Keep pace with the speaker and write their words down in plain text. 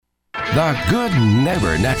The Good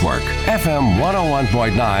Neighbor Network, FM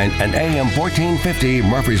 101.9 and AM 1450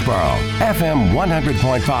 Murfreesboro, FM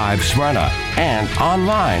 100.5 Smyrna, and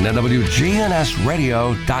online at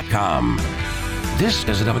WGNSradio.com. This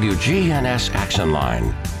is the WGNS Action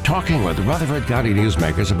Line, talking with Rutherford County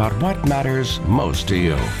newsmakers about what matters most to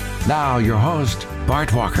you. Now, your host,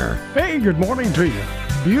 Bart Walker. Hey, good morning to you.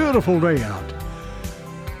 Beautiful day out.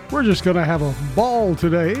 We're just going to have a ball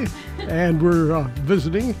today, and we're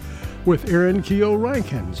visiting with Erin Keogh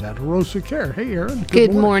Rankins at Rosa Care. Hey, Erin.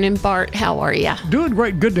 Good morning, Bart. How are you? Doing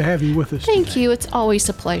great. Good to have you with us Thank today. you. It's always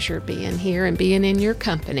a pleasure being here and being in your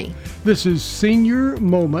company. This is Senior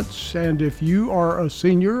Moments, and if you are a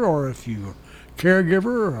senior or if you're a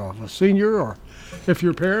caregiver of a senior or if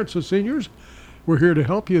your parents are seniors, we're here to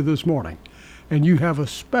help you this morning. And you have a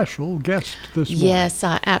special guest this morning. Yes,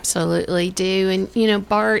 I absolutely do. And, you know,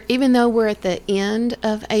 Bart, even though we're at the end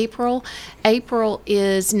of April, April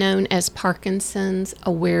is known as Parkinson's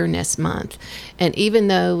Awareness Month. And even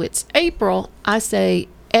though it's April, I say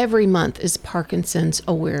every month is Parkinson's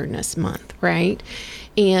Awareness Month, right?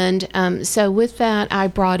 And so with that, I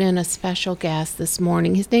brought in a special guest this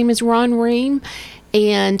morning. His name is Ron Ream.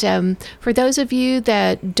 And for those of you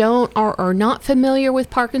that don't or are not familiar with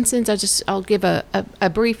Parkinson's, I'll give a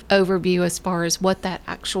brief overview as far as what that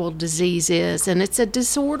actual disease is. And it's a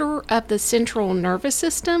disorder of the central nervous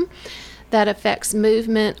system that affects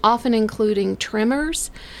movement, often including tremors.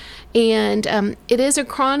 And it is a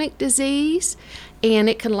chronic disease, and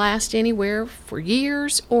it can last anywhere for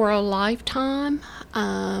years or a lifetime.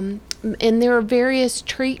 And there are various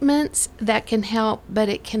treatments that can help, but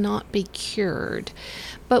it cannot be cured.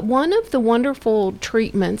 But one of the wonderful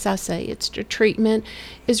treatments, I say it's a treatment,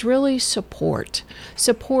 is really support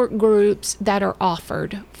groups that are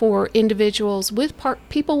offered for individuals with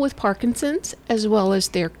people with Parkinson's as well as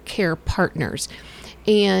their care partners.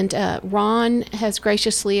 And Ron has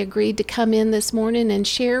graciously agreed to come in this morning and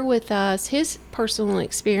share with us his personal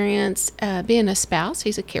experience being a spouse.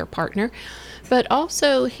 He's a care partner, but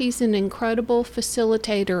also he's an incredible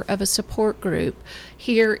facilitator of a support group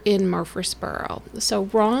here in Murfreesboro. So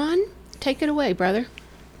Ron, take it away, brother.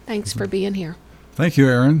 Thanks for being here. Thank you,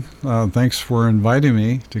 Erin. Thanks for inviting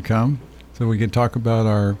me to come so we could talk about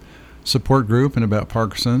our support group and about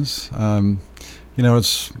Parkinson's.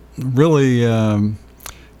 It's really...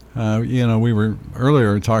 we were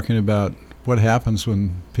earlier talking about what happens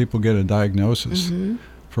when people get a diagnosis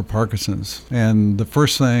for Parkinson's. And the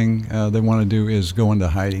first thing they want to do is go into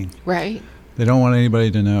hiding. Right. They don't want anybody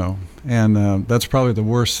to know. And that's probably the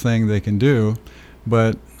worst thing they can do.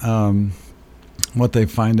 But what they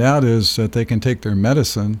find out is that they can take their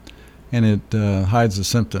medicine and it hides the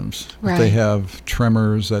symptoms. Right. If they have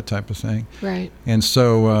tremors, that type of thing. Right. And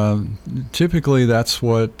so typically that's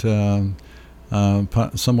what...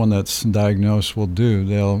 someone that's diagnosed will do.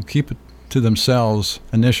 They'll keep it to themselves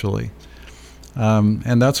initially.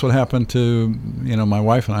 And that's what happened to, my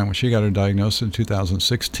wife and I when she got her diagnosis in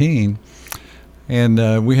 2016.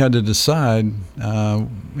 And we had to decide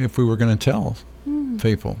if we were going to tell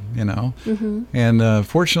people, And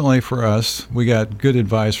fortunately for us, we got good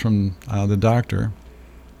advice from the doctor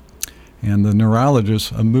and the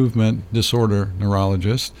neurologist, a movement disorder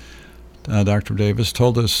neurologist. Dr. Davis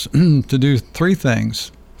told us to do three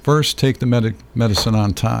things. First, take the medicine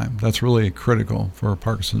on time. That's really critical for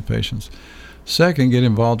Parkinson's patients. Second, get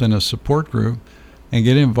involved in a support group and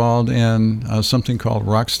get involved in something called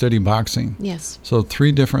Rock Steady Boxing. Yes. So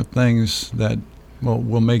three different things that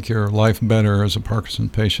will make your life better as a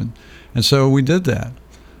Parkinson's patient. And so we did that.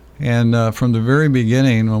 And from the very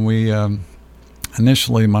beginning, when we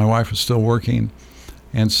initially, my wife was still working,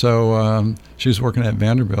 and so she was working at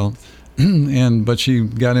Vanderbilt. But she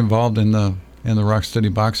got involved in the Rock Steady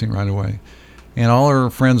Boxing right away. And all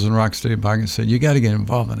her friends in Rock Steady Boxing said, you got to get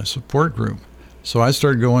involved in a support group. So I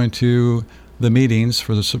started going to the meetings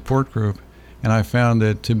for the support group, and I found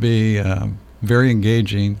it to be very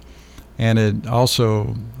engaging, and it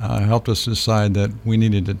also helped us decide that we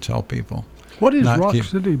needed to tell people. What is Rock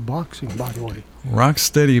Steady Boxing, by the way? Rock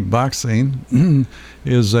Steady Boxing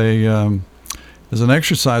is an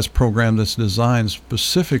exercise program that's designed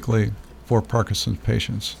specifically for Parkinson's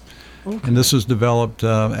patients. Okay. And this was developed,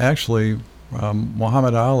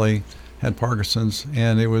 Muhammad Ali had Parkinson's,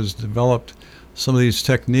 and it was developed some of these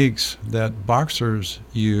techniques that boxers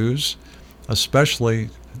use, especially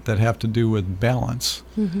that have to do with balance.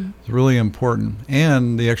 It's really important,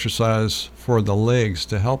 and the exercise for the legs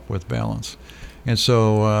to help with balance. And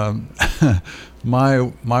so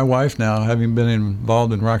my wife now, having been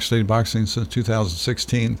involved in Rock Steady Boxing since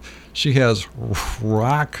 2016, she has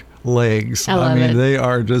rock legs. I mean, they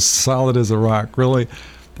are just solid as a rock, really.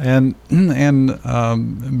 And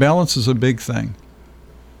balance is a big thing.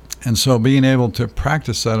 And so being able to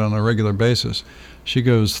practice that on a regular basis. She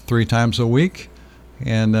goes 3 times a week.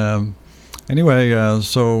 And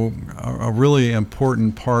so a really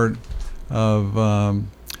important part of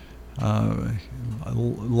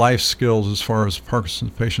life skills as far as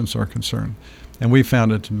Parkinson's patients are concerned. And we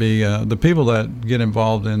found it to be the people that get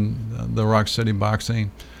involved in the Rocksteady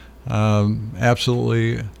Boxing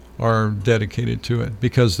absolutely are dedicated to it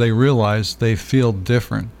because they realize they feel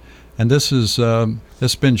different. And this is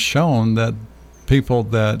it's been shown that people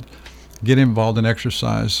that get involved in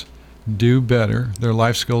exercise do better. Their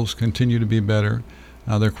life skills continue to be better.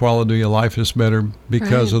 Their quality of life is better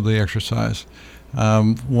because of the exercise.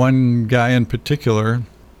 One guy in particular,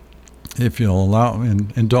 if you'll allow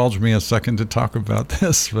indulge me a second to talk about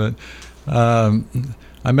this, but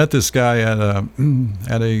I met this guy at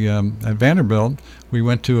Vanderbilt. We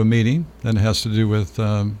went to a meeting that has to do with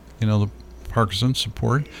the Parkinson's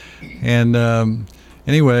support, and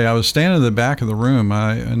anyway, I was standing in the back of the room.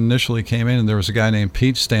 I initially came in, and there was a guy named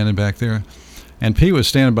Pete standing back there, and Pete was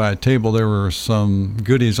standing by a table. There were some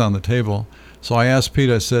goodies on the table, so I asked Pete.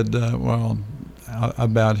 I said,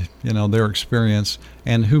 about their experience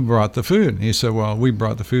and who brought the food. And he said, well, we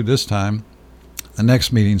brought the food this time. The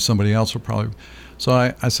next meeting, somebody else will probably. So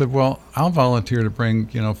I said, well, I'll volunteer to bring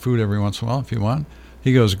food every once in a while if you want.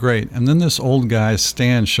 He goes, great. And then this old guy,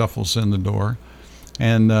 Stan, shuffles in the door,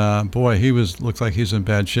 and boy, he looked like he's in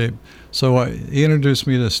bad shape. So he introduced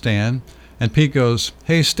me to Stan, and Pete goes,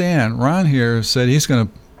 hey, Stan, Ron here said he's going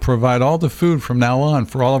to provide all the food from now on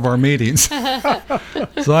for all of our meetings.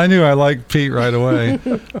 So I knew I liked Pete right away.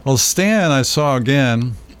 Well, Stan I saw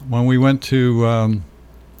again when we went to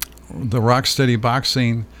the Rocksteady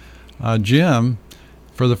Boxing gym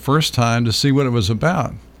for the first time to see what it was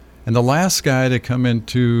about. And the last guy to come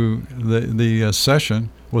into the session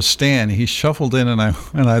was Stan. He shuffled in, and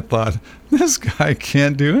I thought, this guy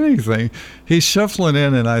can't do anything. He's shuffling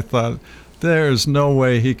in, and I thought, there's no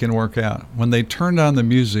way he can work out. When they turned on the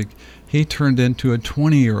music, he turned into a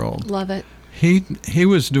 20-year-old. Love it. He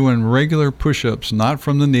was doing regular push-ups, not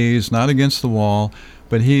from the knees, not against the wall,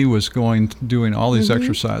 but he was doing all these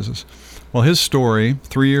exercises. Well, his story,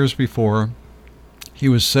 3 years before, he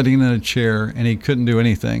was sitting in a chair and he couldn't do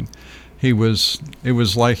anything. It was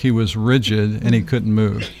like he was rigid and he couldn't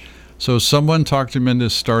move. So someone talked him into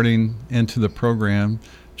starting into the program.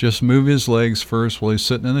 Just move his legs first while he's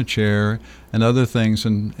sitting in a chair and other things,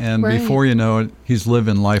 and before you know it, he's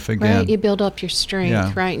living life again. Right, you build up your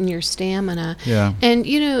strength, right, and your stamina. Yeah. And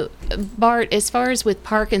Bart, as far as with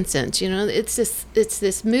Parkinson's, it's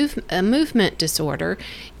this movement disorder,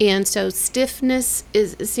 and so stiffness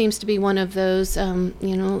seems to be one of those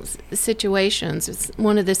situations. It's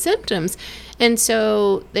one of the symptoms, and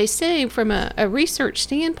so they say from a research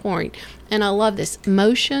standpoint. And I love this.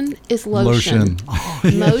 Motion is lotion.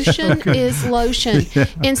 Motion is lotion. Yeah.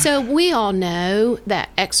 And so we all know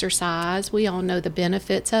that exercise, we all know the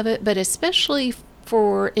benefits of it, but especially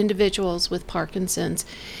for individuals with Parkinson's,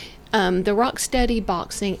 the Rocksteady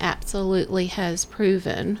Boxing absolutely has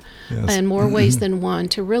proven in more ways than one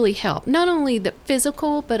to really help not only the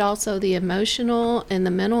physical but also the emotional and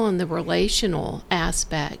the mental and the relational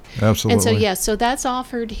aspect. Absolutely. And so so that's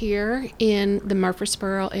offered here in the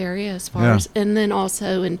Murfreesboro area as far as, and then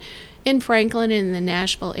also in Franklin and in the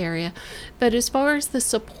Nashville area. But as far as the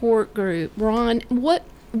support group, Ron, what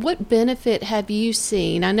benefit have you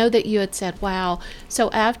seen? I know that you had said, wow, so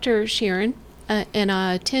after Sharon and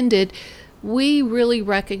I attended, we really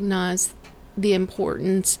recognize the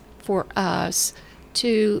importance for us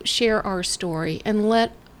to share our story and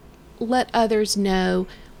let others know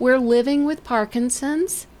we're living with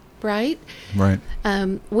Parkinson's, right? Right.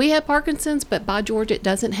 We have Parkinson's, but by George, it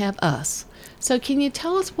doesn't have us. So can you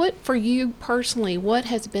tell us what, for you personally, what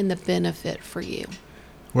has been the benefit for you?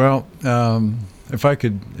 Well, if I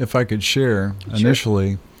could share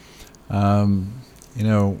initially,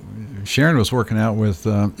 Sharon was working out with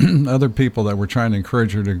other people that were trying to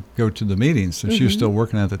encourage her to go to the meetings, and she was still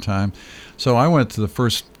working at the time. So I went to the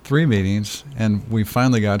first 3 meetings, and we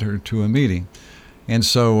finally got her to a meeting. And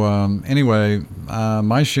so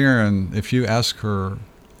my Sharon, if you ask her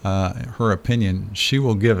her opinion, she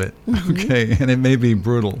will give it, okay? And it may be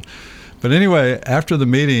brutal. But anyway, after the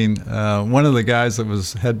meeting, one of the guys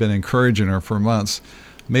that had been encouraging her for months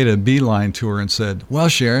made a beeline to her and said, well,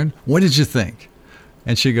 Sharon, what did you think?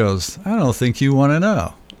 And she goes, I don't think you want to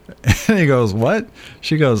know. And he goes, what?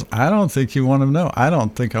 She goes, I don't think you want to know. I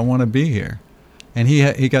don't think I want to be here. And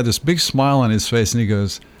he got this big smile on his face, and he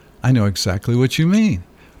goes, I know exactly what you mean.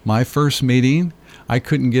 My first meeting, I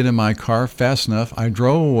couldn't get in my car fast enough. I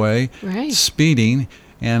drove away speeding,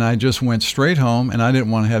 And I just went straight home, and I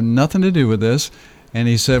didn't want to have nothing to do with this. And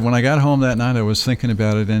he said, when I got home that night, I was thinking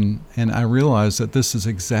about it, and I realized that this is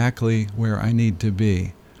exactly where I need to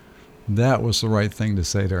be. That was the right thing to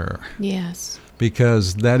say to her. Yes.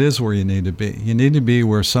 Because that is where you need to be. You need to be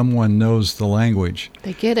where someone knows the language.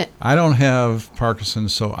 They get it. I don't have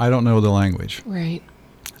Parkinson's, so I don't know the language. Right.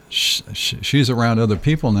 She's around other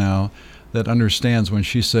people now that understands when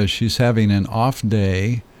she says she's having an off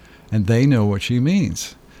day, and they know what she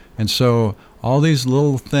means. And so all these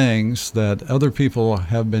little things that other people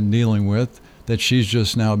have been dealing with, that she's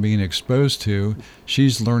just now being exposed to,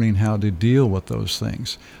 she's learning how to deal with those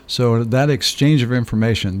things. So that exchange of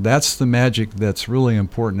information, that's the magic that's really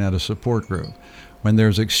important at a support group, when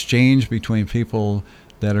there's exchange between people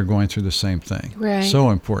that are going through the same thing. Right.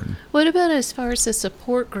 So important. What about as far as the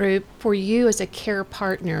support group for you as a care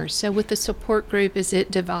partner? So with the support group, is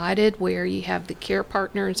it divided where you have the care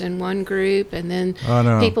partners in one group and then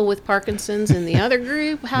people with Parkinson's in the other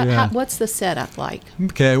group? What's the setup like?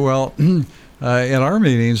 Okay, well, at our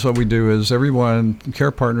meetings, what we do is everyone,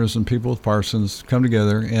 care partners and people with Parkinson's, come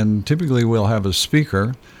together, and typically we'll have a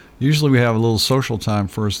speaker. Usually we have a little social time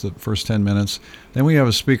first, the first 10 minutes. Then we have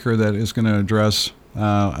a speaker that is going to address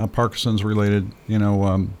a Parkinson's-related,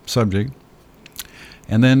 subject.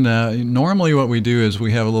 And then normally what we do is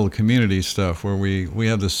we have a little community stuff where we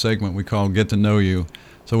have this segment we call Get to Know You.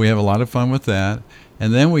 So we have a lot of fun with that.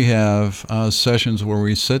 And then we have sessions where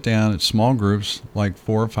we sit down at small groups, like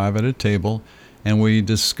 4 or 5 at a table, and we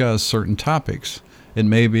discuss certain topics. It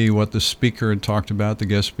may be what the speaker had talked about, the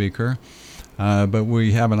guest speaker, but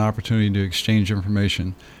we have an opportunity to exchange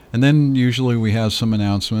information. And then usually we have some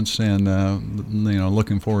announcements and,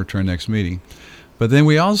 looking forward to our next meeting. But then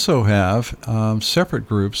we also have separate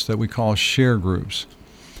groups that we call share groups.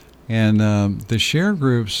 And the share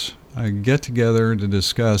groups get together to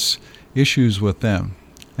discuss issues with them.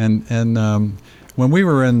 And when we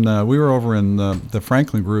were over in the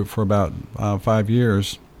Franklin group for about 5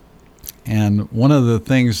 years. And one of the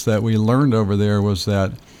things that we learned over there was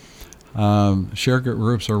that share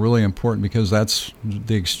groups are really important because that's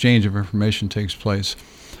the exchange of information takes place.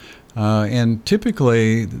 And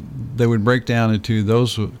typically they would break down into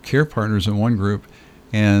those care partners in one group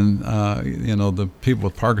and, the people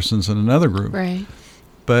with Parkinson's in another group. Right.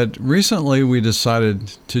 But recently we decided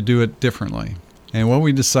to do it differently. And what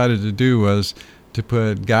we decided to do was to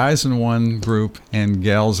put guys in one group and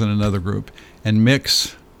gals in another group and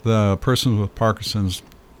mix the persons with Parkinson's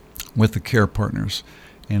with the care partners.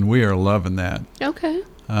 And we are loving that. Okay.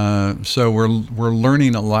 So we're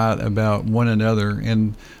learning a lot about one another.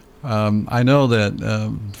 And I know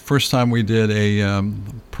that first time we did a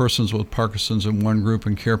persons with Parkinson's in one group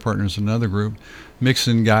and care partners in another group,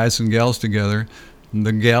 mixing guys and gals together,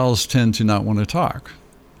 the gals tend to not want to talk.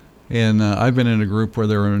 And I've been in a group where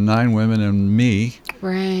there were 9 women and me.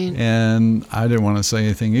 Right. And I didn't want to say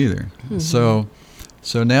anything either. Mm-hmm.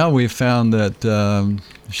 So now we've found that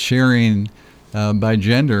sharing by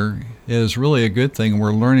gender is really a good thing.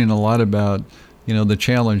 We're learning a lot about, the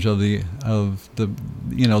challenge of the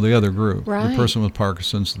other group, right. The person with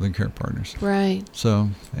Parkinson's and the care partners. Right. So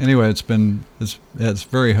anyway, it's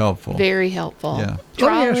very helpful. Very helpful. Yeah.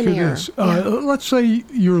 Let me ask you this. Let's say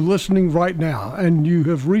you're listening right now and you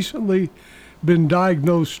have recently been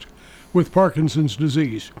diagnosed with Parkinson's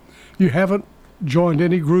disease. You haven't joined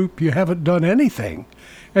any group, you haven't done anything,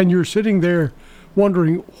 and you're sitting there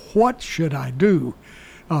wondering, what should I do?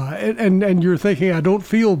 And you're thinking, I don't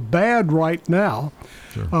feel bad right now.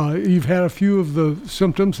 Sure. You've had a few of the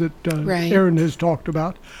symptoms that right. Aaron has talked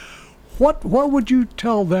about. What would you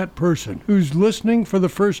tell that person who's listening for the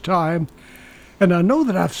first time? And I know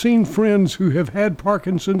that I've seen friends who have had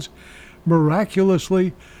Parkinson's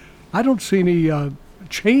miraculously. I don't see any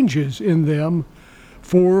changes in them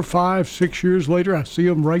 4, 5, 6 years later. I see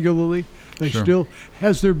them regularly. They Sure. still.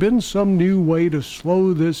 Has there been some new way to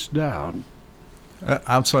slow this down?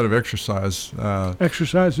 Outside of exercise.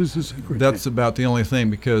 Exercise is the secret. That's about the only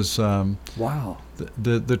thing because wow.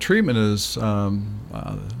 The treatment is the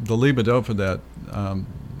levodopa that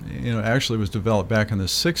actually was developed back in the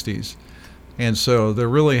 60s. And so there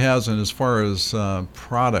really hasn't, as far as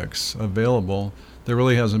products available, there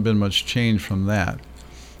really hasn't been much change from that.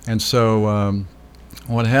 And so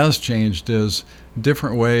what has changed is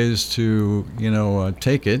different ways to,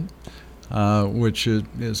 take it, which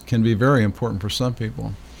can be very important for some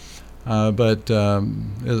people. But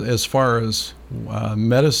as far as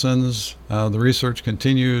medicines, the research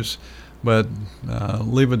continues, but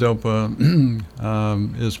levodopa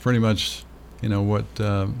is pretty much, what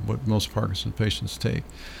most Parkinson's patients take.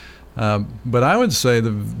 But I would say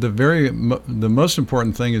the most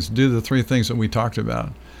important thing is do the three things that we talked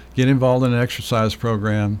about. Get involved in an exercise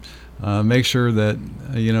program. Make sure that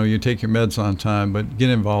you take your meds on time, but get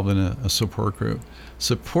involved in a support group.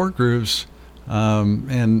 Support groups,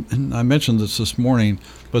 and I mentioned this morning,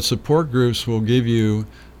 but support groups will give you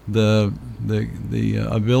the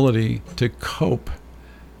ability to cope.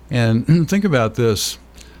 And think about this: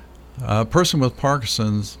 a person with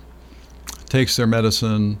Parkinson's takes their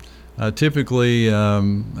medicine typically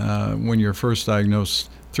when you're first diagnosed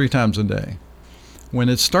 3 times a day. When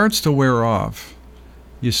it starts to wear off,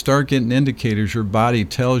 you start getting indicators. Your body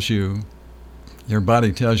tells you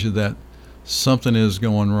that something is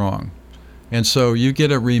going wrong. And so you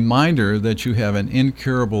get a reminder that you have an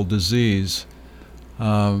incurable disease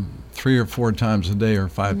 3 or 4 times a day or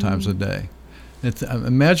 5 times a day.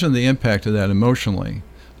 Imagine the impact of that emotionally,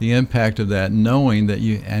 the impact of that knowing that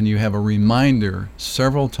you have a reminder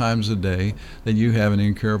several times a day that you have an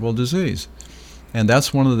incurable disease. And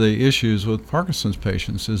that's one of the issues with Parkinson's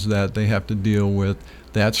patients, is that they have to deal with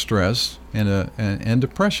that stress and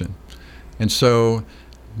depression. And so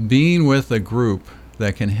being with a group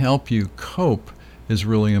that can help you cope is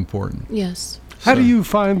really important. Yes. How do you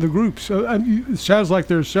find the groups? It sounds like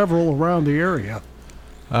there's several around the area.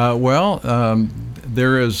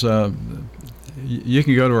 There is. You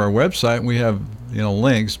can go to our website, and we have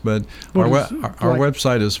links, but our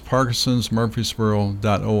website is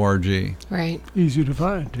parkinsonsmurfreesboro.org. Right. Easy to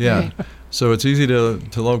find. Yeah. Right. So it's easy to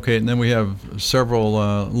locate, and then we have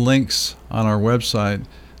several links on our website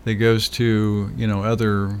that goes to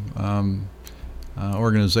other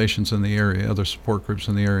organizations in the area, other support groups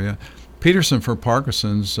in the area. Peterson for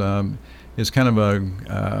Parkinson's is kind of a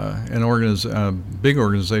big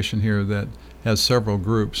organization here that has several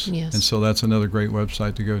groups. Yes. And so that's another great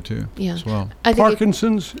website to go to as well.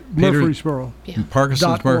 Parkinson's Murfreesboro.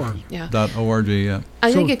 Parkinsonsmurfreesboro.org. Yeah.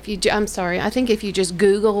 I think if you just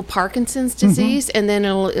Google Parkinson's disease, and then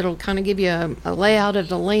it'll kind of give you a layout of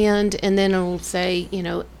the land, and then it'll say,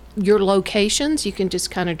 your locations. You can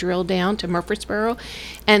just kind of drill down to Murfreesboro,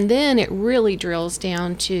 and then it really drills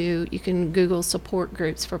down to, you can Google support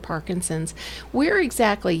groups for Parkinson's. Where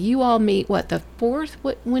exactly you all meet? The 4th?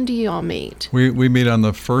 When do you all meet? We meet on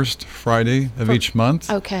the first Friday of each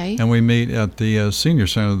month. Okay. And we meet at the senior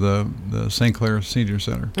center, the St. Clair Senior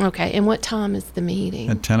Center. Okay. And what time is the meeting?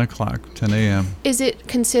 At 10 a.m. Is it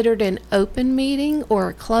considered an open meeting or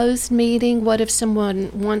a closed meeting? What if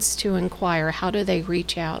someone wants to inquire? How do they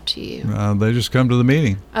reach out to you? They just come to the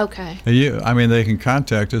meeting. Okay. They can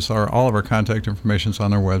contact us. All of our contact information is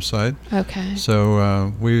on our website. Okay. So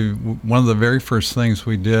one of the very first things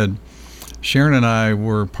we did, Sharon and I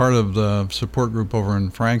were part of the support group over in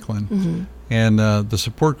Franklin. Mm-hmm. And the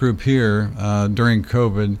support group here during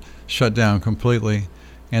COVID shut down completely.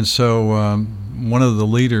 And so one of the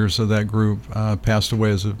leaders of that group passed away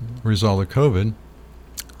as a result of COVID.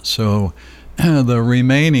 So the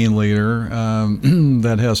remaining leader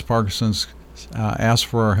that has Parkinson's asked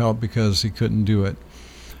for our help because he couldn't do it.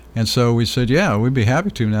 And so we said, yeah, we'd be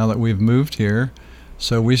happy to now that we've moved here.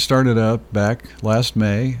 So we started up back last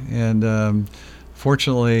May, and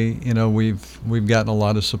fortunately, we've gotten a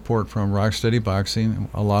lot of support from Rocksteady Boxing,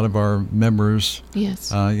 a lot of our members.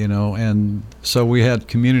 Yes. And so we had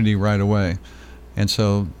community right away. And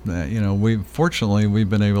so, we've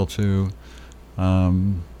been able to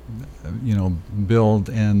build,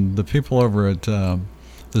 and the people over at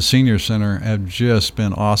the Senior Center have just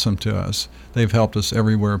been awesome to us. They've helped us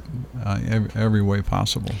everywhere, every way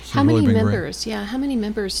possible. So how many really members? Great. Yeah, how many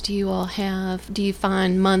members do you all have? Do you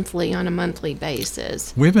find on a monthly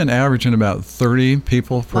basis? We've been averaging about 30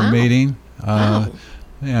 people per meeting. Wow.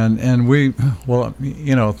 And we,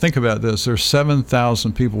 think about this. There's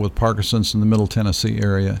 7,000 people with Parkinson's in the Middle Tennessee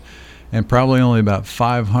area, and probably only about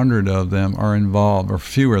 500 of them are involved, or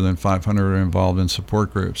fewer than 500 are involved in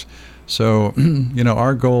support groups. So,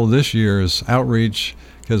 our goal this year is outreach,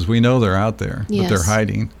 because we know they're out there, yes. but they're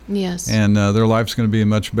hiding. Yes. And their life's going to be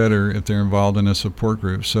much better if they're involved in a support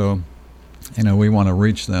group. So, we want to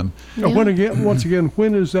reach them. Yeah. Once again,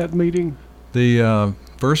 when is that meeting? The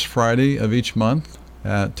first Friday of each month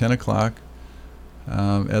at 10 o'clock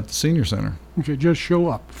at the Senior Center. Okay, just show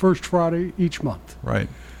up. First Friday each month. Right.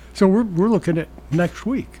 So we're looking at next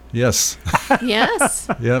week. Yes. Yes.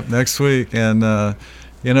 Yep, next week. And,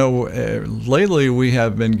 lately we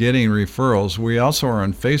have been getting referrals. We also are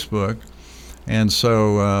on Facebook. And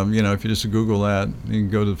so, if you just Google that, you can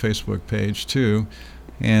go to the Facebook page too.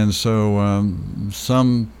 And so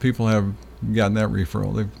some people have gotten that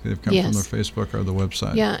referral. They've come from their Facebook or the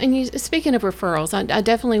website. Yeah, and speaking of referrals, I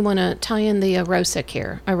definitely want to tie in the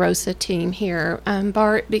AROSA team here,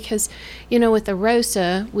 Bart, because, with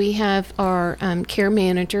AROSA, we have our care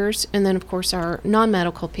managers and then, of course, our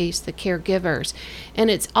non-medical piece, the caregivers. And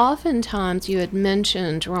it's oftentimes, you had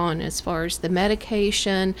mentioned, Ron, as far as the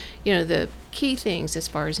medication, the key things as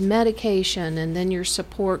far as medication and then your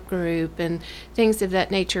support group and things of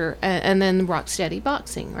that nature, and then Rocksteady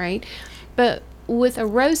Boxing, right? But with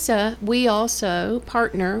AROSA, we also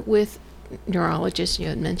partner with neurologists. You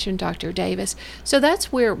had mentioned Dr. Davis. So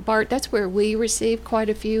that's where, Bart, we receive quite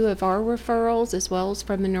a few of our referrals as well as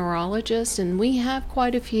from the neurologists. And we have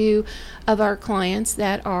quite a few of our clients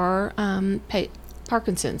that are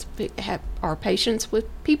Parkinson's, are patients with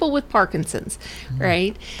people with Parkinson's,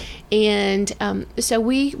 right? And so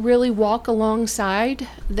we really walk alongside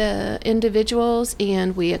the individuals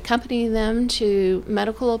and we accompany them to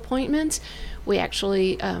medical appointments. We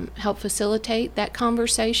actually help facilitate that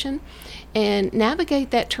conversation and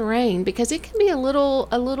navigate that terrain, because it can be a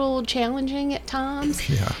little challenging at times.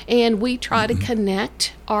 Yeah. And we try to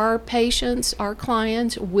connect our patients, our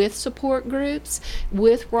clients, with support groups,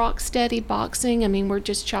 with Rocksteady Boxing. I mean, we're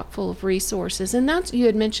just chock full of resources. And that's, you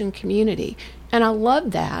had mentioned community. And I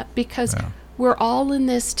love that because we're all in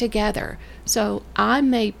this together. So I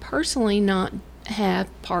may personally not have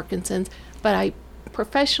Parkinson's, but I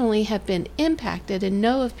professionally have been impacted and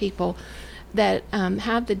know of people that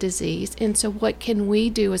have the disease. And so what can we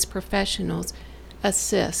do as professionals?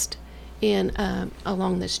 Assist in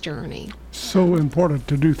along this journey. So important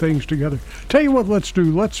to do things together. Tell you what, let's do.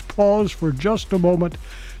 Let's pause for just a moment,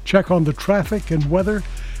 check on the traffic and weather.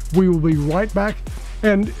 We will be right back.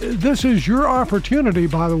 And this is your opportunity,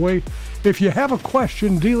 by the way. If you have a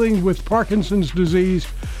question dealing with Parkinson's disease,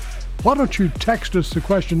 why don't you text us the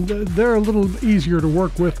question? They're a little easier to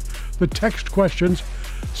work with, the text questions.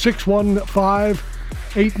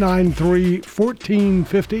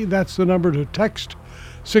 615-893-1450. That's the number to text.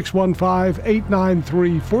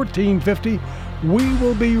 615-893-1450. We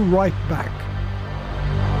will be right back.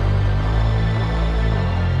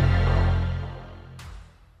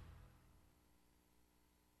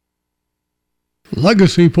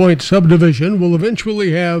 Legacy Point subdivision will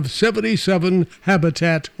eventually have 77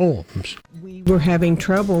 Habitat homes. We were having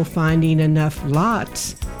trouble finding enough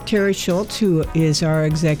lots. Terry Schultz, who is our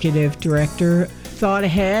executive director, thought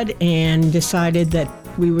ahead and decided that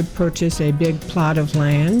we would purchase a big plot of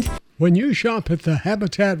land. When you shop at the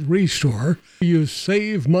Habitat Restore, you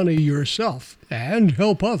save money yourself and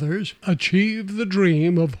help others achieve the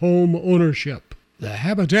dream of home ownership. The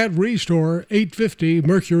Habitat Restore, 850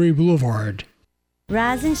 Mercury Boulevard.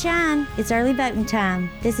 Rise and shine. It's early voting time.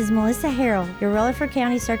 This is Melissa Harrell, your Rutherford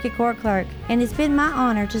County Circuit Court Clerk, and it's been my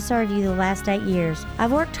honor to serve you the last 8 years.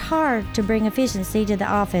 I've worked hard to bring efficiency to the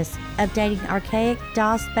office, updating archaic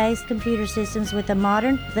DOS-based computer systems with a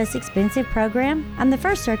modern, less expensive program. I'm the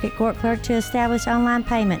first Circuit Court Clerk to establish online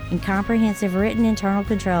payment and comprehensive written internal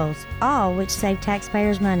controls, all which save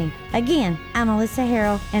taxpayers money. Again, I'm Melissa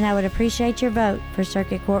Harrell, and I would appreciate your vote for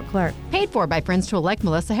Circuit Court Clerk. Paid for by Friends to Elect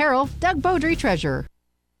Melissa Harrell, Doug Beaudry, Treasurer.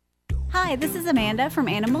 Hi, this is Amanda from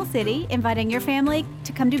Animal City, inviting your family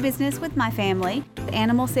to come do business with my family at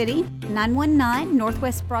Animal City, 919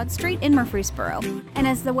 Northwest Broad Street in Murfreesboro. And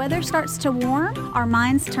as the weather starts to warm, our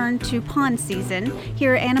minds turn to pond season.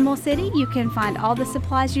 Here at Animal City, you can find all the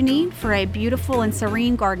supplies you need for a beautiful and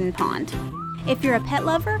serene garden pond. If you're a pet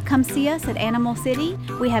lover, come see us at Animal City.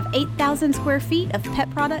 We have 8,000 square feet of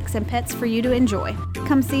pet products and pets for you to enjoy.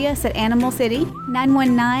 Come see us at Animal City,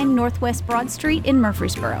 919 Northwest Broad Street in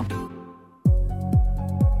Murfreesboro.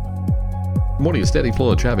 Morning, a steady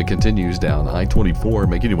flow of traffic continues down I-24,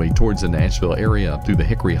 making your way towards the Nashville area up through the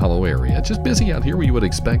Hickory Hollow area. Just busy out here where you would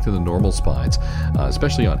expect in the normal spots,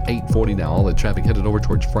 especially on 840 now. All the traffic headed over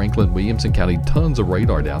towards Franklin, Williamson County. Tons of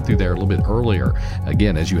radar down through there a little bit earlier.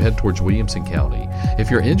 Again, as you head towards Williamson County.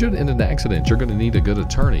 If you're injured in an accident, you're going to need a good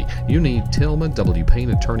attorney. You need Tillman W.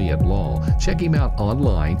 Payne Attorney at Law. Check him out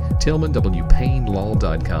online,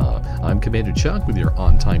 tillmanwpaynelaw.com. I'm Commander Chuck with your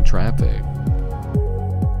on-time traffic.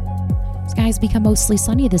 Skies become mostly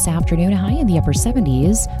sunny this afternoon, high in the upper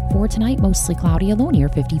 70s. For tonight, mostly cloudy, a low near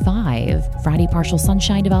 55. Friday, partial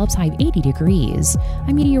sunshine develops, high 80 degrees.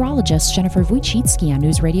 I'm meteorologist Jennifer Wojcicki on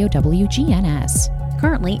News Radio WGNS.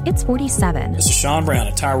 Currently, it's 47. This is Sean Brown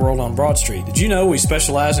at Tire World on Broad Street. Did you know we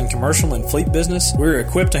specialize in commercial and fleet business? We're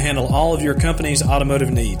equipped to handle all of your company's automotive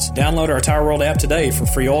needs. Download our Tire World app today for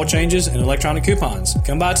free oil changes and electronic coupons.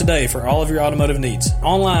 Come by today for all of your automotive needs.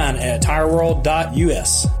 Online at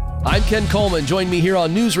tireworld.us. I'm Ken Coleman. Join me here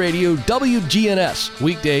on News Radio WGNS,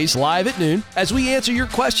 weekdays live at noon, as we answer your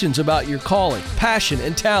questions about your calling, passion,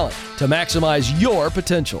 and talent to maximize your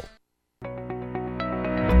potential.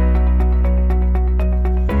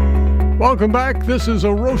 Welcome back. This is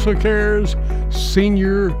Orosa Cares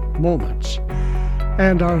Senior Moments.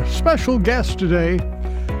 And our special guest today,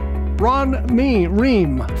 Ron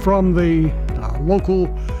Ream from the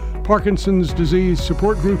local Parkinson's Disease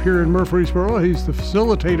Support Group here in Murfreesboro. He's the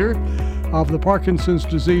facilitator of the Parkinson's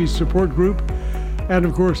Disease Support Group. And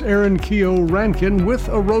of course, Aaron Keogh Rankin with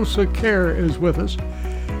Orosa Care is with us.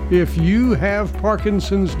 If you have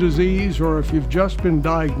Parkinson's disease or if you've just been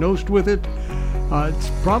diagnosed with it,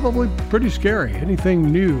 it's probably pretty scary.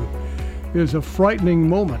 Anything new is a frightening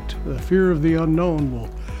moment. The fear of the unknown.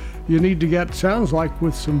 You need to get, sounds like,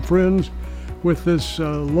 with some friends with this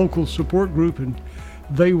local support group, and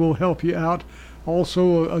they will help you out.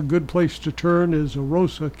 Also, a good place to turn is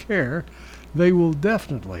Orosa Care. They will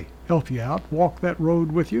definitely help you out, walk that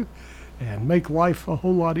road with you, and make life a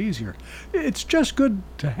whole lot easier. It's just good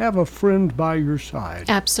to have a friend by your side.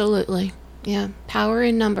 Absolutely. Yeah, power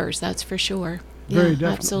in numbers, that's for sure. Very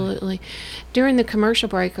definitely. Absolutely. During the commercial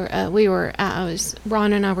break,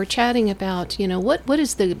 Ron and I were chatting about, what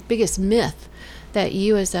is the biggest myth that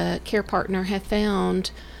you as a care partner have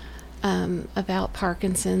found about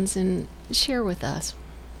Parkinson's, and share with us.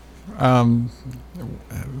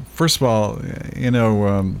 First of all,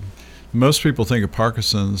 most people think of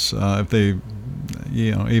Parkinson's, if they,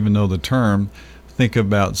 even know the term, think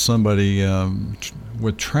about somebody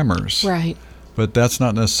with tremors. Right. But that's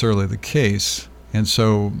not necessarily the case. And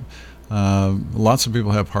so lots of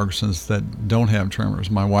people have Parkinson's that don't have tremors.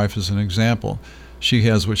 My wife is an example. She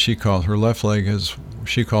has what she calls, her left leg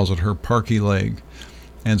she calls it her parky leg.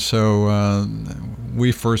 And so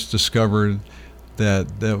we first discovered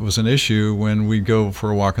that was an issue when we'd go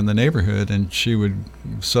for a walk in the neighborhood and she would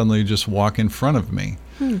suddenly just walk in front of me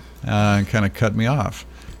and kind of cut me off.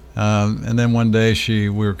 And then one day we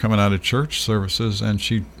were coming out of church services and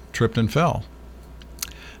she tripped and fell.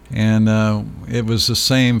 And it was the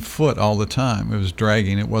same foot all the time. It was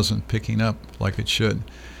dragging. It wasn't picking up like it should.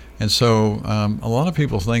 And so a lot of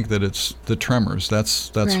people think that it's the tremors.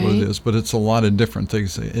 That's right. What it is. But it's a lot of different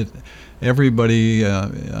things. Every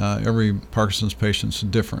Parkinson's patient's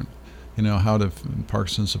different. How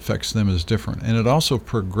Parkinson's affects them is different. And it also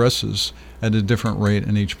progresses at a different rate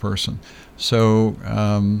in each person. So,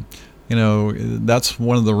 that's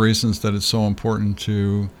one of the reasons that it's so important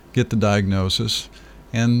to get the diagnosis.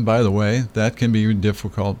 And by the way, that can be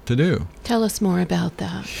difficult to do. Tell us more about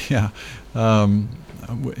that. Yeah.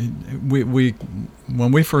 We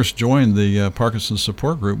when we first joined the Parkinson's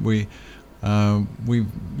support group, we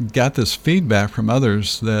got this feedback from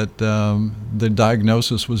others that the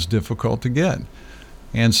diagnosis was difficult to get.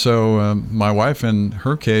 And so my wife, in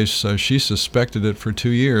her case, she suspected it for 2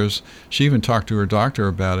 years. She even talked to her doctor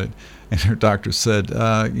about it. And her doctor said,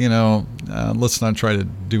 let's not try to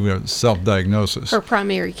do a self-diagnosis. Her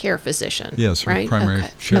primary care physician. Yes, her right? primary care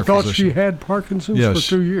physician. I thought she had Parkinson's for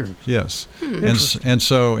 2 years. Yes,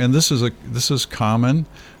 and this is common,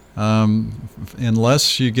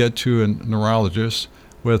 unless you get to a neurologist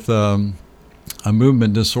with a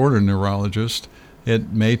movement disorder neurologist.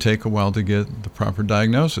 It may take a while to get the proper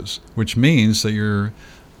diagnosis, which means that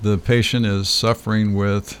the patient is suffering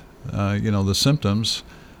with the symptoms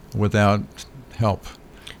without help.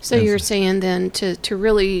 So you're saying then to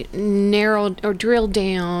really narrow or drill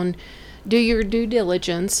down, do your due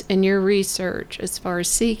diligence and your research as far as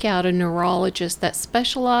seek out a neurologist that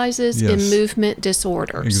specializes in movement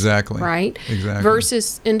disorders. Exactly. Right? Exactly.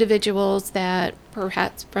 Versus individuals that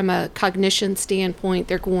perhaps from a cognition standpoint,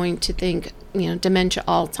 they're going to think, dementia,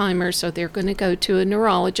 Alzheimer's, so they're going to go to a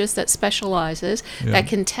neurologist that specializes, that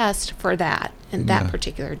can test for that and that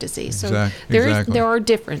particular disease. So there are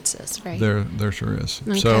differences, right? There sure is.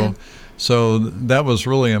 Okay. So that was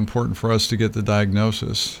really important for us to get the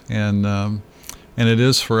diagnosis, and it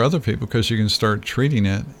is for other people because you can start treating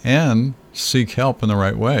it and seek help in the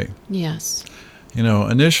right way. Yes.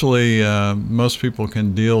 Initially, most people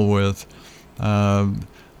can deal with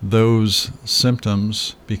those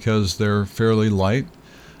symptoms because they're fairly light,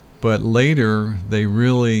 but later they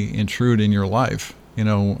really intrude in your life.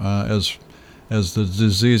 As the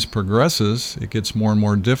disease progresses, it gets more and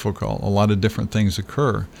more difficult. A lot of different things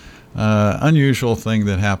occur. Unusual thing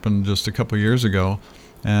that happened just a couple years ago,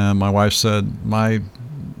 my wife said, my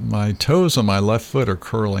toes on my left foot are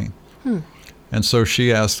curling. And so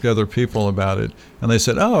she asked other people about it, and they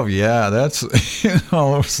said, "Oh yeah, that's," it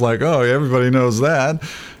was like, "Oh, everybody knows that,"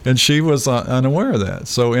 and she was unaware of that.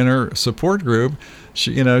 So in her support group,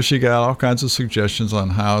 she got all kinds of suggestions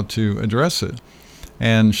on how to address it.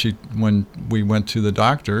 And when we went to the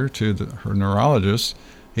doctor, her neurologist,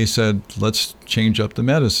 he said, "Let's change up the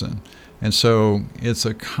medicine." And so it's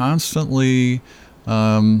a constantly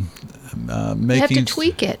making. You have to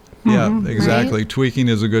tweak it. Yeah, exactly. Right? Tweaking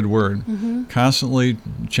is a good word. Constantly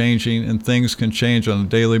changing, and things can change on a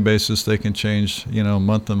daily basis. They can change,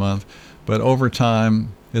 month to month. But over time,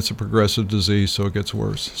 it's a progressive disease, so it gets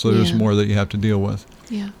worse. So there's more that you have to deal with.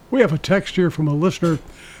 Yeah. We have a text here from a listener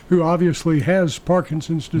who obviously has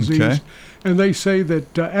Parkinson's disease, Okay. and they say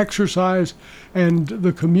that exercise and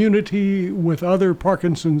the community with other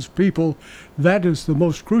Parkinson's people, that is the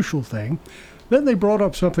most crucial thing. Then they brought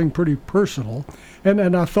up something pretty personal,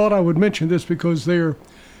 and I thought I would mention this because they're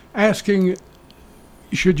asking,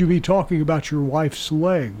 should you be talking about your wife's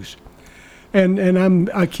legs? And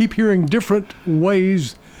I keep hearing different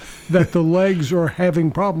ways that the legs are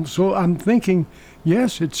having problems. So I'm thinking,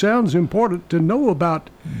 yes, it sounds important to know about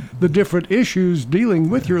the different issues dealing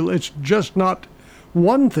with your. It's just not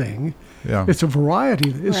one thing. Yeah. It's a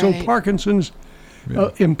variety. So Right. Parkinson's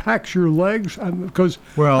impacts your legs because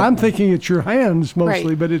I'm thinking it's your hands mostly,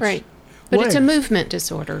 Right, but it's right. But it's a legs. movement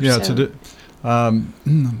disorder. Yeah, so.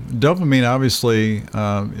 dopamine obviously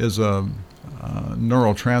is a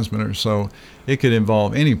neurotransmitter, so it could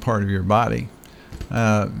involve any part of your body.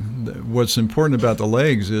 What's important about the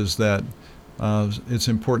legs is that it's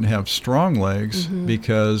important to have strong legs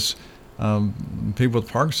because people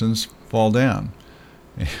with Parkinson's fall down.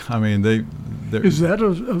 I mean, Is that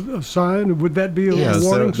a sign? Would that be a Yes.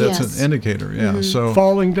 warning? that's Yes. an indicator. Yeah, so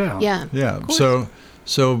Falling down. Yeah. yeah, Of course.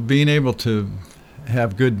 so being able to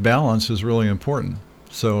have good balance is really important.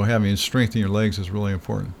 So having strength in your legs is really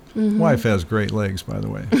important. Wife has great legs, by the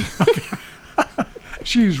way.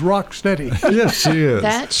 She's rock steady. Yes, she is.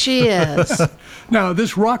 That she is. Now,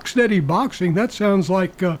 this rock steady boxing, that sounds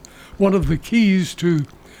like one of the keys to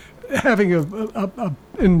having a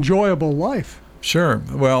enjoyable life. Sure.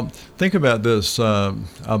 Well, think about this. A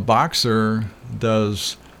boxer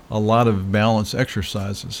does a lot of balance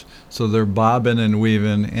exercises. So they're bobbing and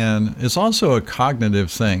weaving, and it's also a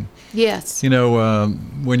cognitive thing. Yes.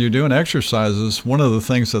 When you're doing exercises, one of the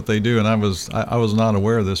things that they do, and I was not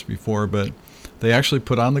aware of this before, but they actually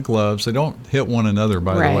put on the gloves. They don't hit one another,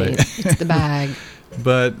 by the way. It's the bag.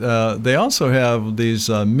 But they also have these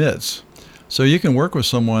mitts. So you can work with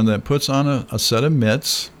someone that puts on a set of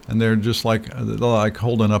mitts, and they're just like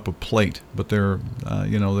holding up a plate, but they're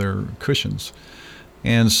cushions.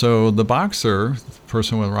 And so the boxer, the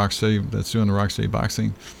person with Rocksteady that's doing the Rocksteady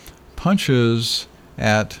boxing, punches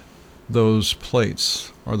at those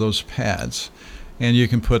plates or those pads. And you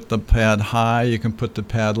can put the pad high, you can put the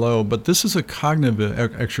pad low, but this is a cognitive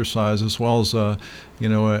exercise as well as a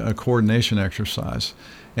coordination exercise.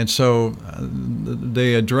 And so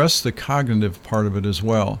they address the cognitive part of it as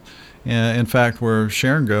well. And in fact, where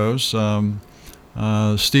Sharon goes,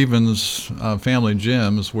 Stephen's family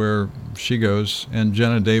gym is where she goes, and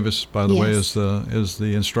Jenna Davis, by the way, is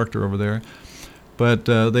the instructor over there. But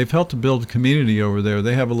they've helped to build a community over there.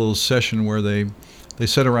 They have a little session where they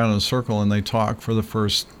sit around in a circle and they talk for the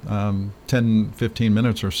first 10, 15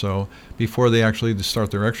 minutes or so before they actually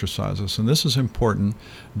start their exercises. And this is important,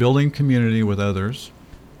 building community with others.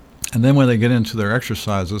 And then when they get into their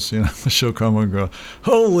exercises, she'll come and go,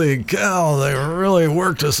 "Holy cow, they really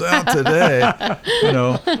worked us out today,"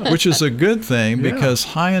 which is a good thing because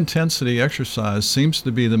high-intensity exercise seems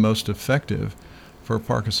to be the most effective for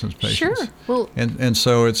Parkinson's patients. Sure. Well, and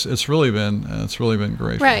so it's really been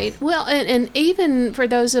great. Right. Well, and even for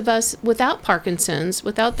those of us without Parkinson's,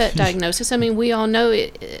 without that diagnosis, I mean, we all know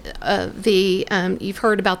you've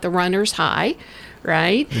heard about the runner's high,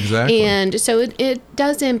 right? Exactly. And so it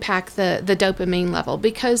does impact the dopamine level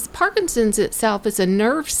because Parkinson's itself is a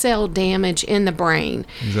nerve cell damage in the brain.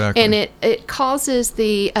 Exactly. And it causes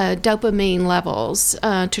the dopamine levels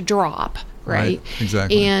to drop. Right.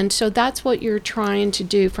 Exactly. And so that's what you're trying to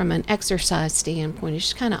do from an exercise standpoint, is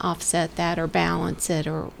just kind of offset that or balance it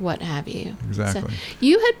or what have you. Exactly. So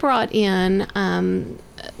you had brought in,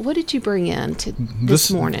 what did you bring in to this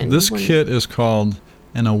morning? This kit is called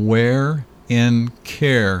an Aware in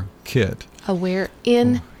Care kit. Aware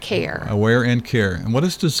in Care. Aware in Care. And what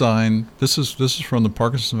it's designed, this is from the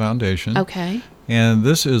Parkinson Foundation. Okay. And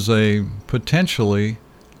this is a potentially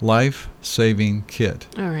life-saving kit.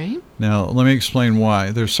 All right. Now, let me explain why.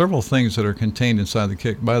 There's several things that are contained inside the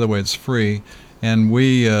kit. By the way, it's free, and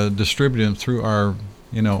we distribute them through our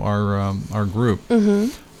group. Mm-hmm.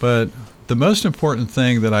 But The most important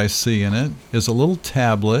thing that I see in it is a little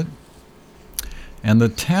tablet, and the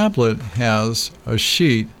tablet has a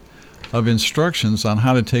sheet of instructions on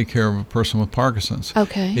how to take care of a person with Parkinson's.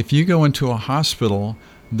 Okay. If you go into a hospital,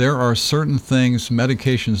 there are certain things,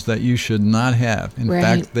 medications that you should not have. In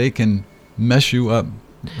fact, they can mess you up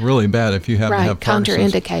really bad if you happen to have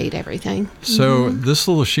Parkinson's. Contraindicate everything. So this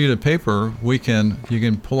little sheet of paper, you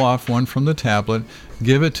can pull off one from the tablet,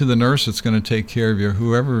 give it to the nurse that's going to take care of you,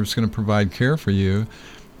 whoever is going to provide care for you,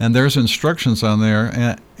 and there's instructions on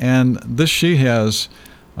there. And this sheet has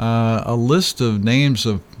a list of names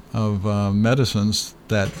of medicines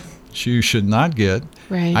that you should not get.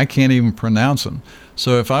 Right. I can't even pronounce them.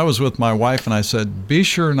 So if I was with my wife and I said, be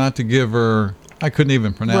sure not to give her, I couldn't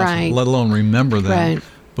even pronounce them, let alone remember them. Right.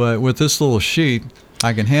 But with this little sheet,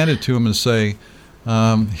 I can hand it to them and say,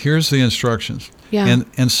 here's the instructions. Yeah.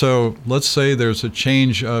 And so let's say there's a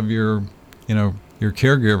change of your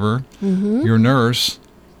caregiver, your nurse,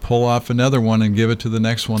 pull off another one and give it to the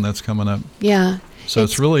next one that's coming up. Yeah. So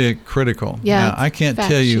it's really critical. Yeah. Now, I can't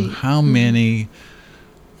tell you how many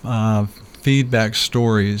feedback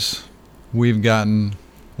stories we've gotten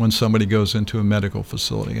when somebody goes into a medical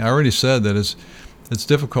facility. I already said that it's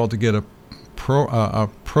difficult to get a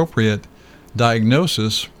appropriate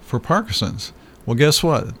diagnosis for Parkinson's. Well, guess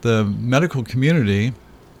what? The medical community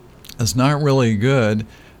is not really good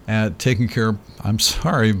at taking care of, I'm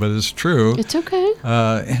sorry, but it's true. It's okay.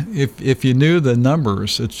 If you knew the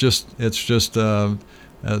numbers, it's just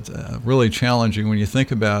really challenging when you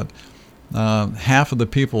think about half of the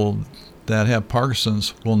people that have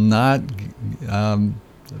Parkinson's will not get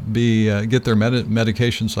their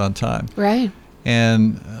medications on time. Right.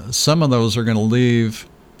 And some of those are going to leave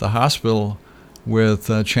the hospital with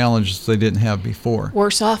challenges they didn't have before.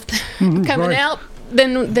 Worse off coming out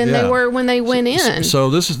than they were when they went in. So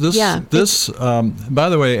this. By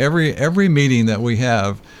the way, every meeting that we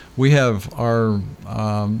have our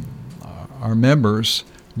members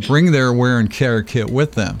bring their wear and care kit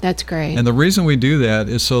with them. That's great. And the reason we do that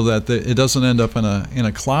is so that it doesn't end up in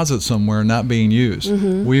a closet somewhere not being used.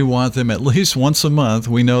 Mm-hmm. We want them at least once a month.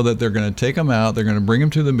 We know that they're going to take them out. They're going to bring them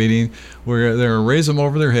to the meeting. They're going to raise them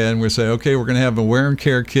over their head, and we say, okay, we're going to have a wear and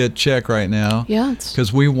care kit check right now. Yeah.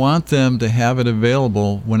 Because we want them to have it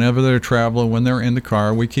available whenever they're traveling, when they're in the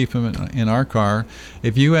car. We keep them in our car.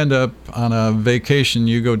 If you end up on a vacation,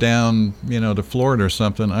 you go down, to Florida or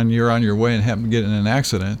something, and you're on your way and happen to get in an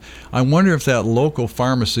accident, I wonder if that local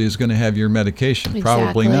pharmacy is going to have your medication. Exactly.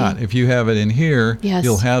 Probably not. If you have it in here,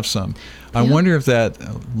 you'll have some. I wonder if that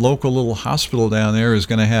local little hospital down there is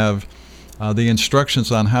going to have the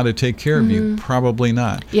instructions on how to take care of you. Probably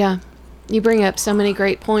not. Yeah. You bring up so many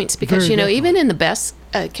great points because, even in the best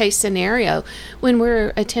case scenario, when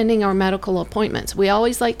we're attending our medical appointments, we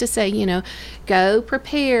always like to say, go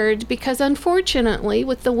prepared, because unfortunately,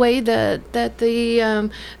 with the way that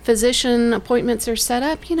the physician appointments are set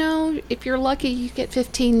up, if you're lucky, you get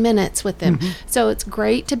 15 minutes with them. So it's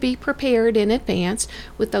great to be prepared in advance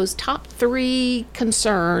with those top 3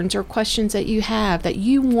 concerns or questions that you have, that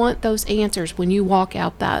you want those answers when you walk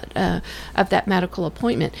out of that medical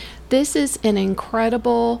appointment. This is an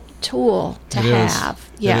incredible tool to have.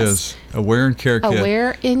 Yes. It is. A wear and care kit. A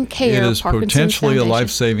wear and care. It is Parkinson's potentially Foundation. a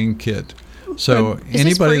life-saving kit. So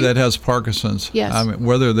anybody that has Parkinson's,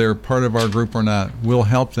 whether they're part of our group or not, we'll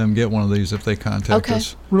help them get one of these if they contact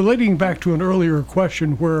us. Relating back to an earlier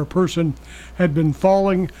question where a person had been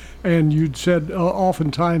falling and you'd said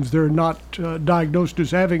oftentimes they're not diagnosed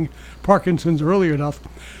as having Parkinson's early enough.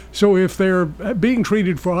 So if they're being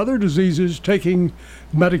treated for other diseases, taking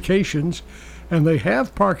medications, and they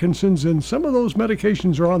have Parkinson's, and some of those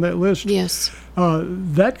medications are on that list. Yes.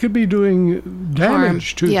 That could be doing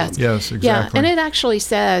damage to them. Yes, exactly. Yeah, and it actually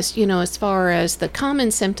says, as far as the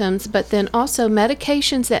common symptoms, but then also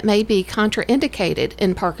medications that may be contraindicated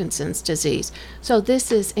in Parkinson's disease. So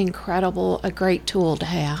this is incredible, a great tool to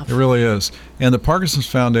have. It really is. And the Parkinson's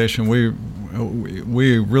Foundation,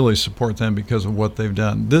 we really support them because of what they've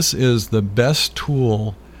done. This is the best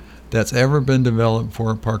tool that's ever been developed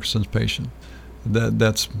for a Parkinson's patient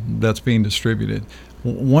that's being distributed.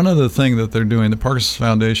 One of the things that they're doing, the Parkinson's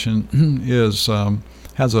Foundation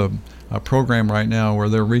has a program right now where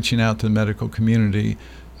they're reaching out to the medical community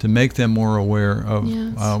to make them more aware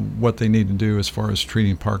of what they need to do as far as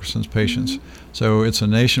treating Parkinson's patients. So it's a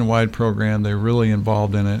nationwide program. They're really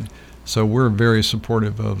involved in it. So we're very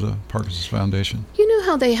supportive of the Parkinson's Foundation. You know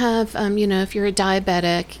how they have, if you're a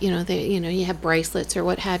diabetic, you have bracelets or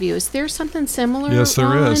what have you. Is there something similar? Yes,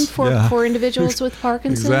 there is. For individuals with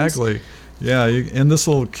Parkinson's? Exactly. Yeah, in this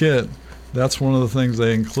little kit, that's one of the things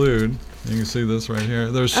they include. You can see this right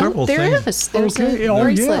here. There's several there things. Is. There's Okay. a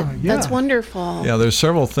bracelet. Yeah. That's wonderful. Yeah, there's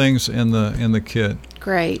several things in the kit.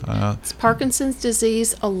 Great. It's Parkinson's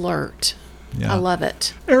disease alert. Yeah. I love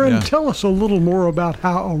it. Aaron, Yeah. tell us a little more about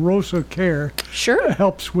how Arosa Care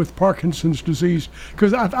helps with Parkinson's disease.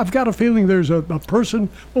 Because I've got a feeling there's a person,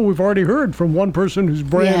 well, we've already heard from one person who's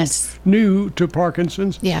brand new to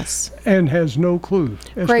Parkinson's. Yes. And has no clue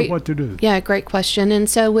as to what to do. Yeah, great question. And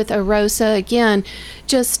so with Arosa, again,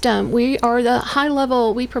 just we provide the high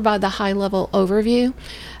level overview,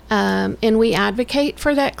 and we advocate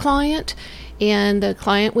for that client and the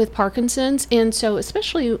client with Parkinson's. And so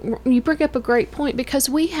especially you bring up a great point, because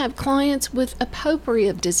we have clients with a potpourri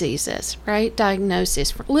of diseases, right?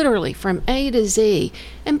 Diagnosis, literally from A to Z,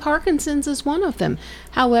 and Parkinson's is one of them.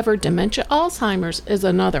 However, dementia, Alzheimer's is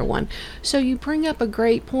another one. So you bring up a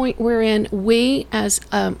great point wherein we as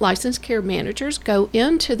licensed care managers go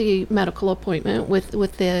into the medical appointment with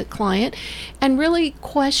the client and really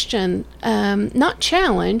question, not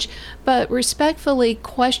challenge, but respectfully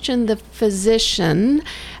question the physician,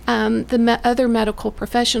 other medical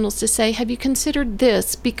professionals, to say, have you considered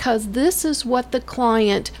this? Because this is what the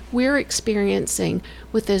client we're experiencing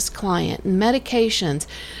with this client, and medications.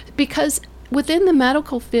 Because within the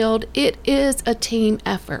medical field, it is a team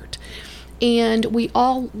effort, and we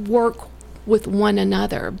all work with one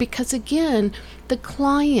another, because again, the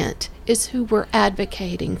client is who we're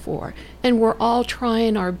advocating for, and we're all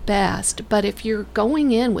trying our best. But if you're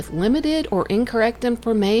going in with limited or incorrect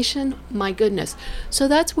information, my goodness. So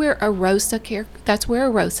that's where Arosa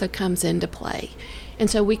comes into play. And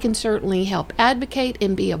so we can certainly help advocate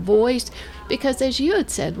and be a voice, because as you had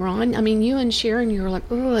said, Ron, I mean, you and Sharon, you were like,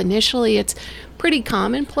 oh, initially it's pretty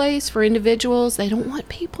commonplace for individuals. They don't want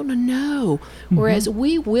people to know. Whereas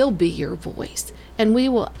we will be your voice, and we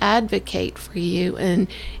will advocate for you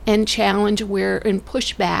and challenge and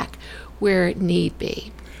push back where it need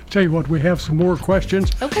be. Tell you what, we have some more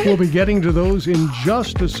questions. Okay. We'll be getting to those in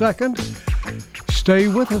just a second. Stay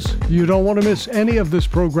with us. You don't want to miss any of this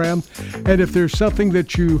program. And if there's something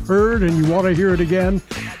that you heard and you want to hear it again,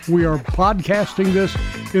 we are podcasting this.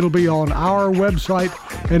 It'll be on our website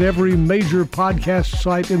and every major podcast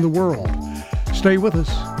site in the world. Stay with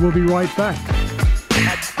us. We'll be right back.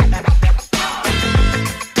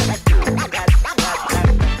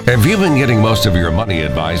 Have you been getting most of your money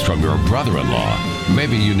advice from your brother-in-law?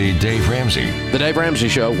 Maybe you need Dave Ramsey. The Dave Ramsey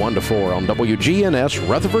Show, 1 to 4 on WGNS,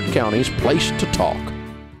 Rutherford County's Place to Talk.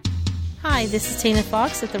 Hi, this is Tina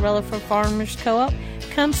Fox at the Rutherford Farmers Co-op.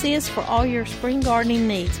 Come see us for all your spring gardening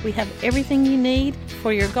needs. We have everything you need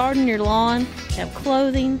for your garden, your lawn. We have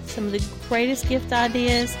clothing, some of the greatest gift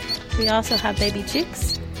ideas. We also have baby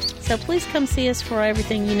chicks. So please come see us for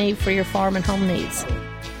everything you need for your farm and home needs.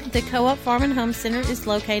 The Co-op Farm and Home Center is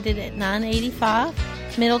located at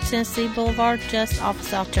 985 Middle Tennessee Boulevard, just off of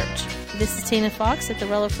South Church. This is Tina Fox at the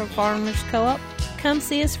Rutherford Farmers Co-op. Come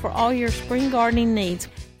see us for all your spring gardening needs.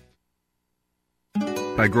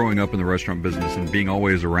 By growing up in the restaurant business and being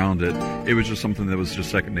always around it, it was just something that was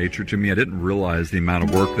just second nature to me. I didn't realize the amount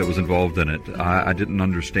of work that was involved in it. I didn't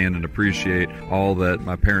understand and appreciate all that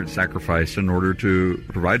my parents sacrificed in order to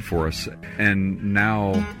provide for us. And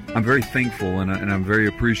now I'm very thankful and I'm very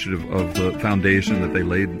appreciative of the foundation that they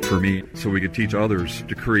laid for me, so we could teach others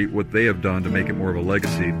to create what they have done to make it more of a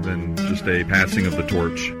legacy than just a passing of the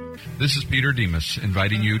torch. This is Peter Demas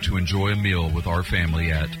inviting you to enjoy a meal with our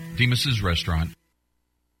family at Demas's Restaurant.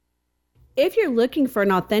 If you're looking for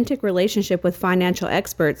an authentic relationship with financial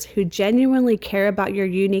experts who genuinely care about your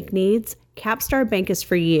unique needs, Capstar Bank is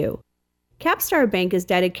for you. Capstar Bank is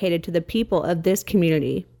dedicated to the people of this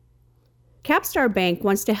community. Capstar Bank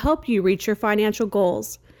wants to help you reach your financial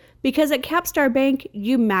goals, because at Capstar Bank,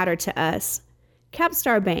 you matter to us.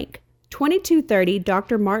 Capstar Bank, 2230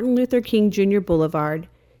 Dr. Martin Luther King Jr. Boulevard,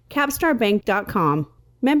 capstarbank.com.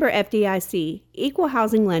 Member FDIC, Equal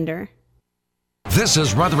Housing Lender. This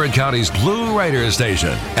is Rutherford County's Blue Raider Station,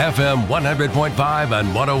 FM 100.5 and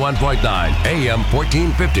 101.9, AM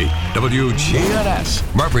 1450,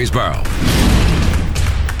 WGNS, Murfreesboro.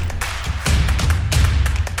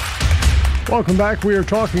 Welcome back. We are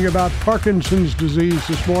talking about Parkinson's disease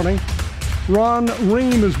this morning. Ron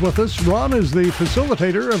Ream is with us. Ron is the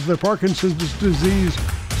facilitator of the Parkinson's disease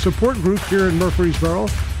support group here in Murfreesboro.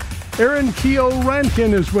 Aaron Keogh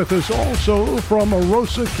Rankin is with us also from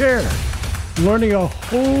Arosa Care, learning a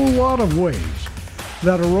whole lot of ways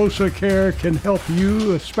that Arosa Care can help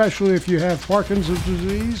you, especially if you have Parkinson's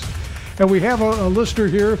disease. And we have a listener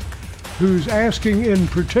here who's asking in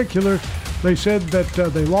particular, they said that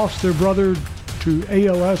they lost their brother to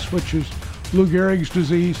ALS, which is Lou Gehrig's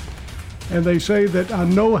disease, and they say that I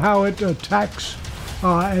know how it attacks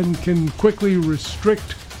and can quickly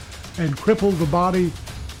restrict and cripple the body.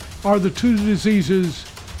 Are the two diseases,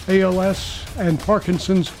 ALS and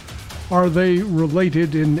Parkinson's, are they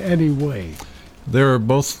related in any way? They're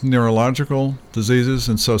both neurological diseases,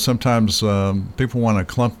 and so sometimes people want to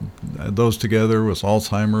clump those together with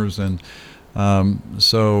Alzheimer's, and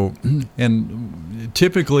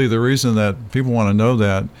typically the reason that people want to know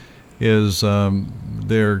that is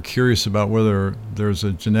they're curious about whether there's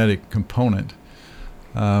a genetic component.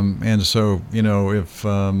 And so, if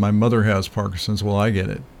my mother has Parkinson's, well, I get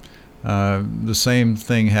it. The same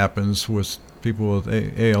thing happens with people with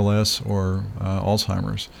ALS or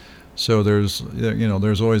Alzheimer's. So there's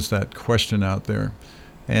always that question out there,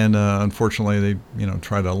 and unfortunately they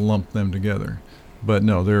try to lump them together. But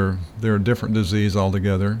no, they're a different disease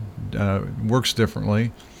altogether. Works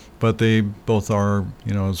differently, but they both are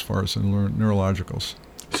as far as neurologicals.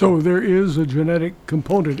 So there is a genetic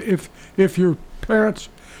component if your parents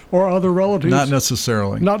or other relatives. Not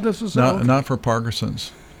necessarily. Not necessarily. Not for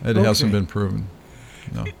Parkinson's. It hasn't been proven.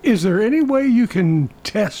 No. Is there any way you can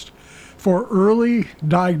test for early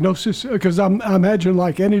diagnosis? Because I imagine,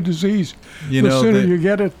 like any disease, the sooner you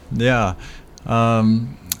get it. Yeah.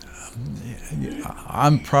 I'm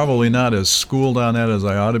probably not as schooled on that as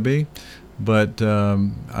I ought to be, but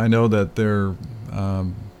I know that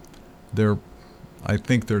I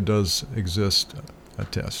think there does exist a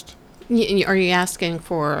test. Are you asking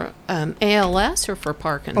for ALS or for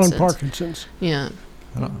Parkinson's? On Parkinson's. Yeah.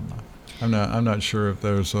 I'm not sure if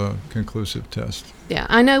there's a conclusive test. Yeah,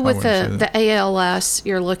 I know with the ALS,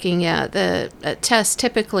 you're looking at the tests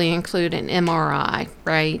typically include an MRI,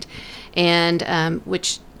 right, and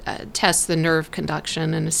which tests the nerve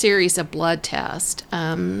conduction, and a series of blood tests,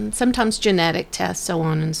 sometimes genetic tests, so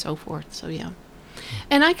on and so forth. So yeah,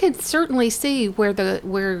 and I could certainly see where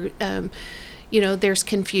there's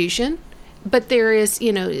confusion. But there is,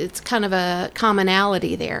 it's kind of a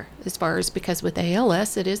commonality there as far as, because with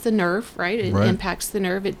ALS, it is the nerve, right? It impacts the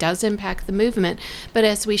nerve. It does impact the movement. But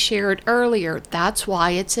as we shared earlier, that's why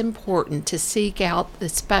it's important to seek out the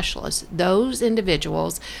specialists, those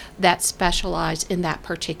individuals that specialize in that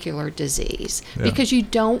particular disease, because you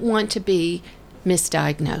don't want to be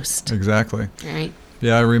misdiagnosed. Exactly. Right.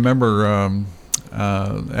 Yeah, I remember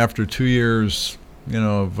after 2 years,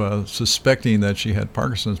 of suspecting that she had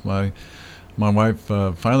Parkinson's, my wife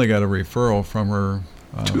finally got a referral from her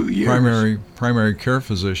primary care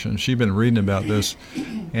physician. She'd been reading about this,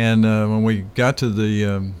 and when we got to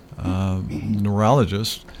the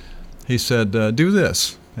neurologist, he said, do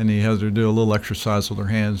this. And he had her do a little exercise with her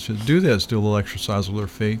hands. She said, do this, do a little exercise with her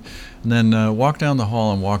feet, and then walk down the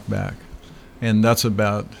hall and walk back. And that's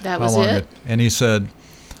about how long it. And he said,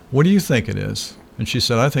 what do you think it is? And she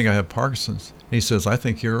said, I think I have Parkinson's. And he says, I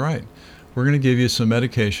think you're right. We're going to give you some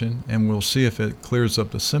medication, and we'll see if it clears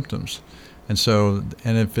up the symptoms. And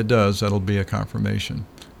if it does, that'll be a confirmation.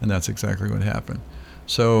 And that's exactly what happened.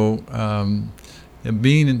 So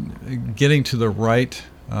getting to the right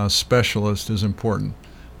specialist is important.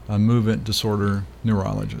 A movement disorder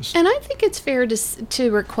neurologist. And I think it's fair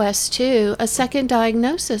to request, too, a second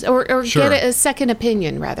diagnosis or Sure. get a second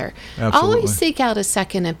opinion, rather. Absolutely. Always seek out a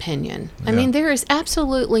second opinion. I mean, there is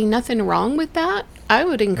absolutely nothing wrong with that. I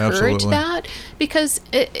would encourage that because,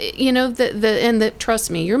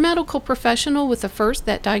 trust me, your medical professional with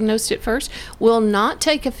that diagnosed it first will not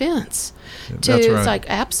take offense. That's right. It's like,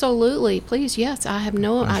 absolutely, please, yes, I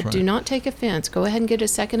do not take offense. Go ahead and get a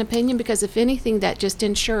second opinion, because if anything, that just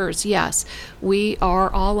ensures, yes, we are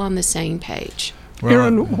all on the same page. Well,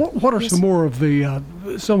 Erin, what are some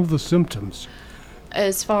of the symptoms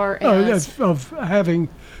as far as of having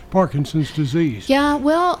Parkinson's disease? Yeah,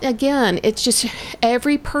 well, again, it's just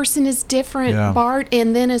every person is different, Bart.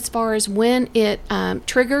 And then as far as when it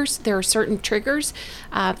triggers, there are certain triggers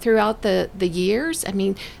throughout the years. I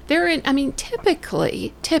mean,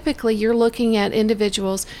 typically you're looking at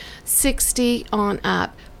individuals 60 on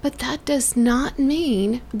up. But that does not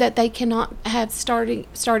mean that they cannot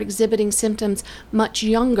start exhibiting symptoms much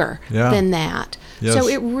younger than that. Yes. So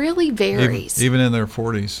it really varies. Even in their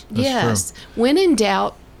 40s. That's true. When in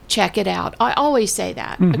doubt, check it out. I always say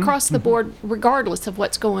that across the board, regardless of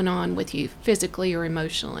what's going on with you physically or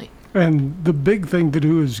emotionally. And the big thing to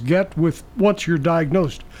do is once you're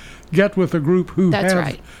diagnosed, get with a group who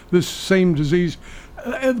have this same disease.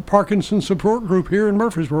 The Parkinson's Support Group here in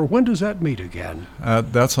Murfreesboro. When does that meet again?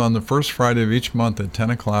 That's on the first Friday of each month at 10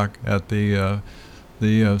 o'clock at the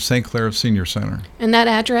the St. Clair Senior Center. And that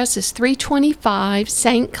address is 325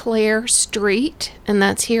 St. Clair Street, and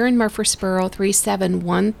that's here in Murfreesboro,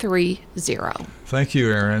 37130. Thank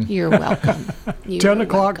you, Aaron. You're welcome. 10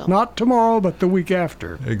 o'clock, not tomorrow, but the week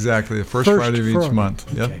after. Exactly, the first Friday of each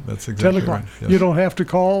month. Yep, okay. that's exactly 10 o'clock. right. Yes. You don't have to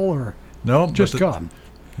call or just come.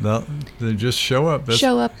 No, they just show up.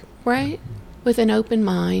 Show up, right? With an open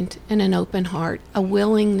mind and an open heart, a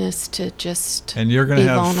willingness to just and you're going to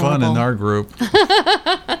have fun in our group.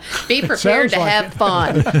 Be prepared to have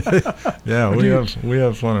fun. Yeah, we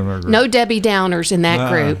have fun in our group. No Debbie Downers in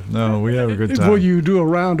that group. No, we have a good time. Will you do a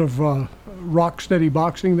round of rock steady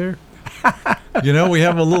boxing there? We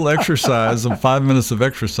have a little exercise, 5 minutes of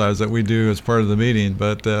exercise that we do as part of the meeting.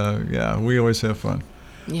 But we always have fun.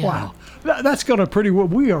 Yeah. Wow. That's going to pretty well.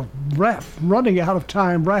 We are running out of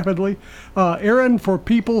time rapidly. Aaron, for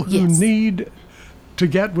people who need to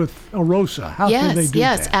get with AROSA, how can they do that?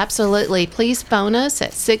 Yes, absolutely. Please phone us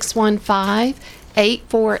at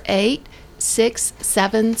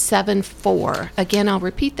 615-848-6774. Again, I'll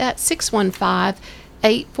repeat that,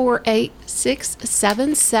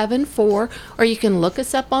 615-848-6774, or you can look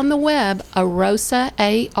us up on the web, AROSA,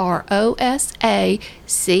 AROSACARE.com,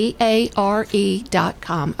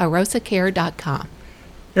 AROSACare.com.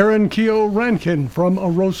 Aaron Keogh Rankin from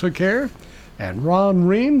AROSA Care, and Ron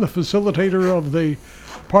Ream, the facilitator of the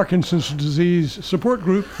Parkinson's Disease Support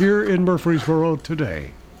Group here in Murfreesboro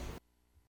today.